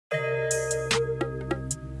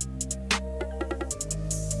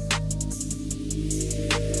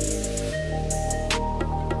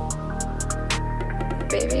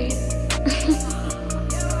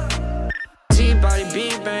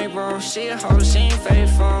big bankroll. She a hoe, she ain't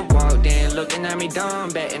faithful. Walked in looking at me dumb,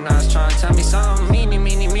 betting I was trying to tell me something. Meenie,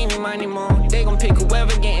 meenie, meenie, money more. They gon' pick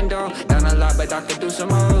whoever getting dough. Down a lot, but I could do some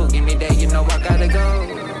more. Give me that, you know I gotta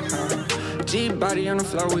go. G-body on the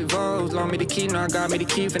floor, we vote. Loan me the key, now I got me the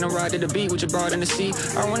key. Finna ride to the beat with your broad in the seat.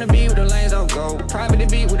 I wanna be with the lanes, I'll go. Private the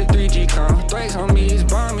beat with a 3G come. Threats on me, it's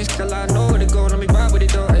bomb, it's kill, I know where to go. Don't be ride with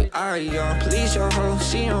it though. Hey, please your hoe.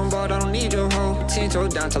 She on board, I don't need your hoe. 10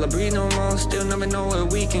 toes down till I breathe no more. Still never know where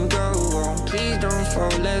we can go. Please don't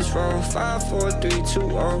fall, let's roll. 5, 4, 3, 2,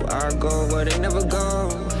 0. I go where they never go.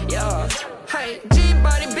 Yeah. Hey,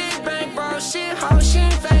 G-body, big bank, bro. Shit, hoe, she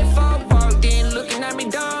ain't faithful. Walked in looking at me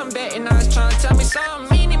dumb, betting I was trying to tell me something.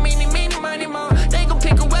 Meenie, meenie, meenie, money more. They gon'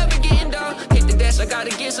 pick whoever getting dough. Hit the dash, I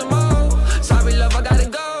gotta get some more. Sorry, love, I gotta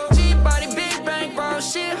go. G-body, big bank, bro.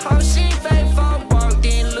 Shit, hoe, she ain't faithful. Walked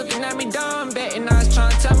in looking at me dumb, betting I was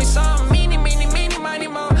trying to tell me something. Meenie, meenie, meenie, money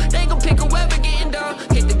more. They gon' pick whoever getting dough.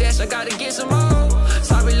 Hit the dash, I gotta get some more.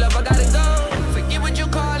 Sorry, love, I gotta go. Forget what you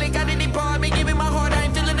call it, gotta depart me. Give me my heart, I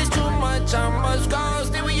ain't feeling this too much. I must go.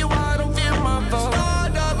 Stay where you are, don't feel my fault.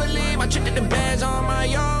 Start to believe I tricked the bags on my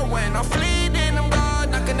own. When I flee, then I'm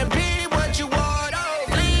gone. Not gonna be what you want. Oh,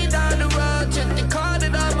 flee down the road, check the card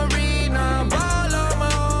at the marina. Ball on my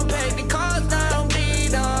own, pay the cost, now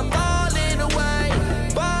bleed up. Falling away,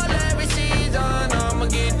 ball every season. I'ma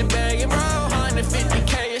get the bag and roll.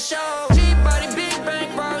 150K a show. G-body, big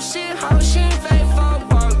bank, bro. Shit, how she ain't faithful.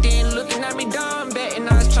 Walked in looking at me dumb, betting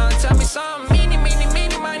I was trying to tell me something. Meenie, meenie,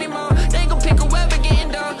 meenie, money more. They gon' pick whoever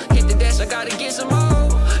getting dough. Hit the dash, I gotta get some more.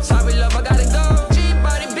 Sorry, love, I gotta go.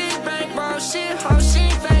 G-body, big bank, bro. Shit, how she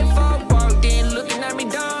ain't faithful. Walked in looking at me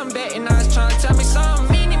dumb, betting I was trying to tell me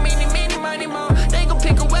something. Meenie, meenie, meenie, money more. They gon'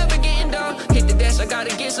 pick whoever getting dough. Hit the dash, I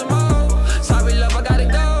gotta get some more.